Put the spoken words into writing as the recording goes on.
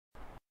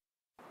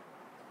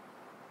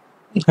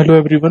Hello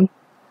everyone.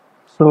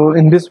 So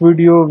in this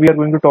video we are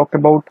going to talk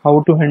about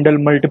how to handle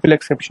multiple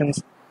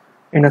exceptions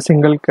in a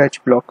single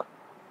catch block,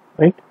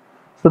 right?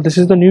 So this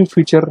is the new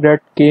feature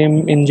that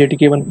came in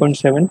JDK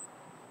 1.7,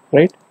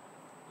 right?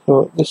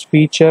 So this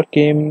feature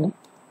came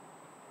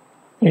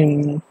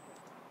in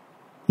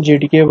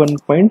JDK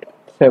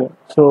 1.7.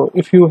 So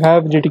if you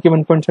have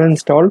JDK 1.7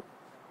 installed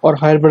or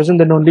higher version,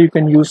 then only you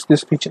can use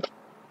this feature.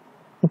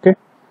 Okay.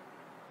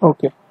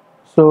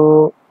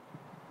 So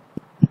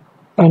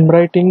I'm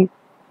writing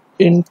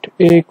int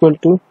a equal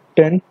to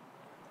 10,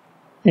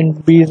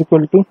 int b is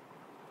equal to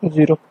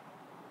 0.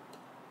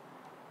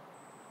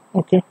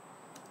 Okay,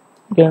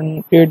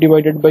 then a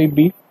divided by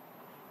b,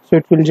 so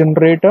it will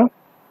generate a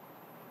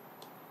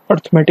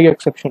arithmetic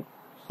exception.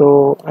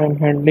 So I'm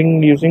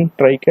handling using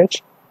try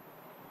catch,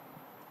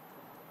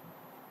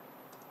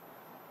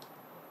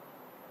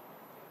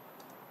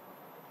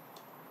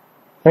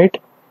 right?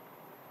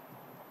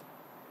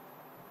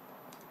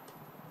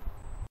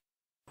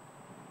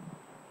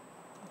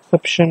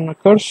 Exception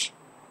occurs.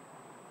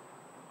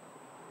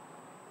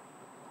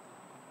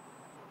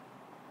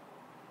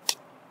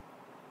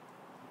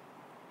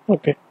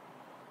 Okay,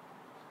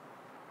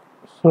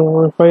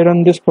 so if I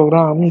run this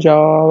program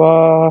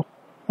java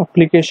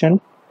application,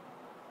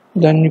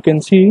 then you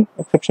can see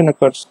exception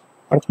occurs,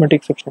 arithmetic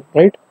exception,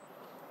 right?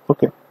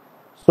 Okay,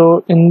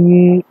 so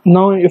in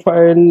now if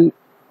I'll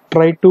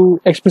try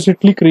to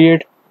explicitly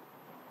create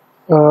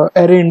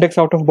array index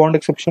out of bound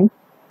exception,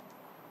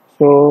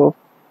 so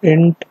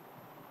int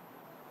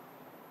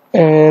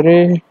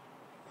array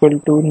equal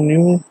to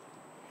new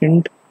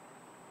int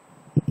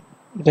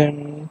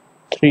then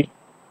 3,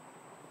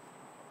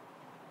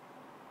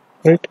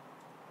 right?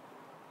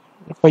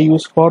 If I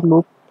use for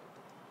loop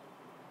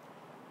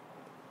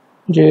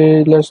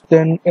j less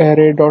than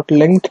array dot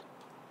length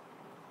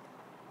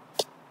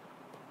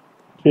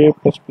j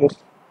plus plus.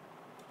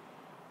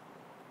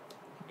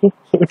 Okay,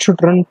 so it should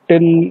run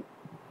till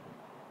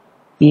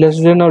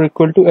less than or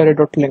equal to array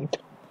dot length.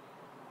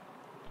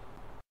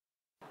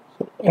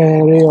 So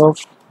array of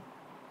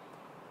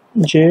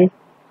j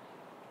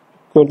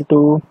equal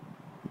to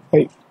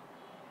 5,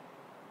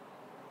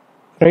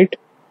 right?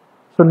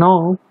 So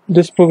now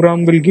this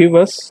program will give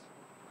us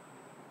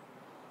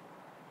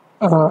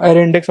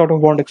array index out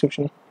of bound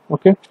exception.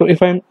 Okay, so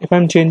if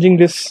I'm changing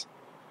this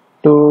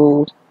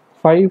to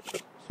 5,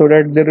 so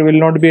that there will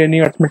not be any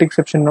arithmetic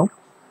exception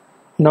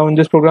now in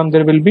this program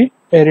there will be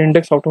array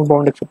index out of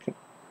bound exception.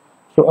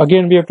 So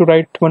again we have to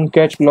write one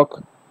catch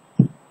block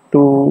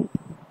to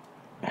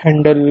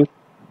handle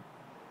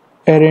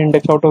array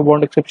index out of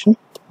bound exception.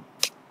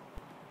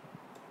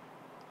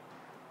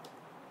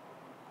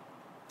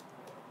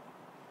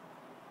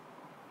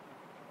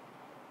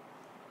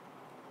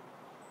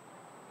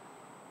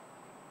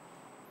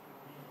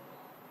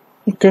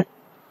 Okay,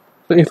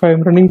 so if I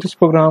am running this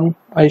program,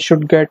 I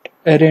should get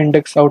array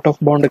index out of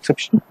bound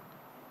exception,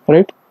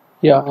 right?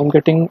 Yeah, I'm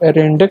getting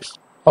array index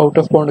out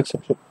of bound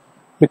exception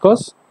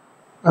because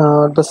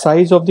the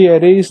size of the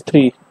array is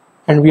 3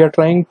 and we are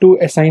trying to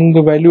assign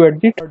the value at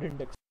the third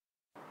index,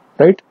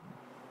 right?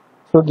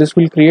 So this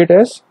will create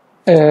as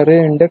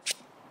array index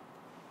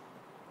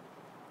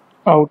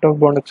out of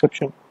bound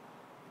exception.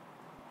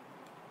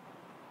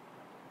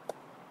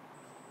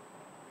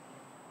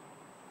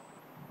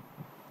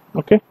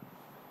 Okay,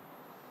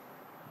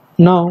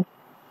 now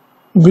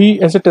we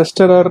as a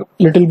tester are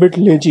little bit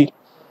lazy,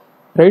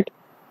 right?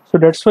 So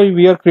that's why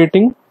we are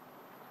creating,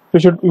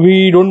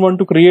 we don't want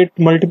to create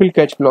multiple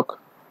catch block,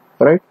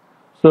 right?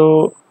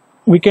 So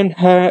we can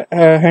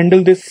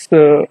handle this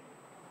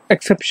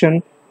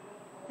exception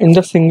in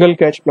the single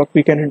catch block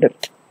we can handle,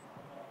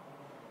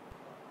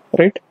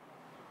 right?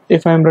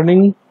 If I'm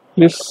running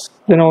this,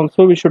 then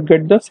also we should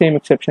get the same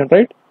exception,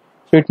 right?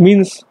 So it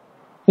means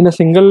in a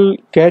single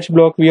catch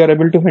block we are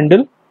able to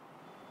handle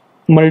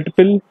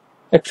multiple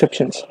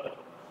exceptions.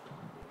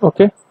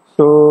 Okay,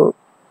 so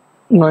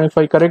now if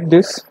I correct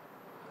this,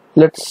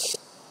 let's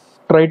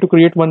try to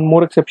create one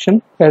more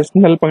exception as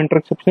null pointer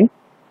exception.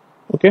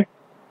 Okay,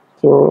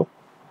 so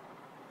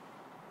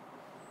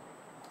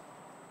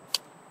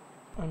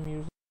I'm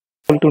using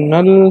equal to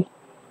null,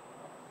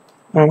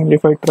 and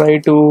if I try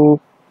to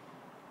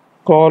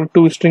call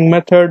toString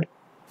method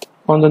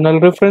on the null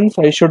reference,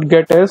 I should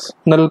get as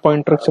null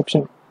pointer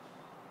exception,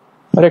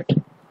 correct?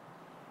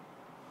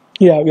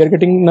 Yeah, we are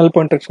getting null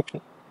pointer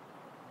exception.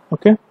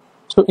 Okay,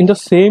 so in the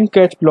same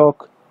catch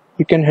block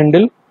we can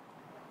handle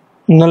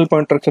null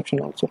pointer exception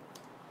also.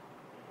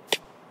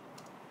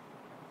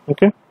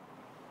 Okay,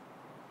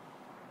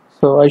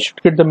 so I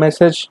should get the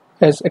message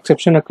as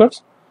exception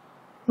occurs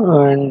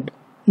and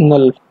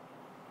null,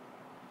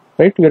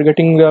 right? We are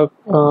getting the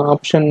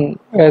option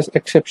as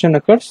exception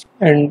occurs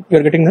and we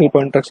are getting null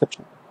pointer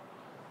exception.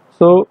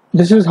 So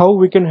this is how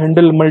we can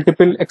handle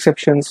multiple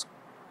exceptions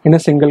in a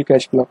single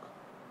catch block.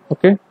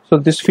 Okay, so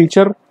this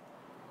feature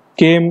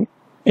came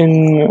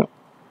in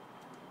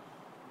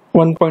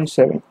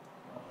 1.7,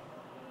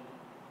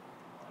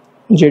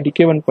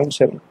 JDK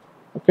 1.7.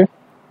 Okay,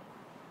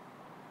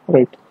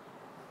 right.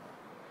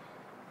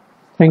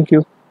 Thank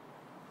you.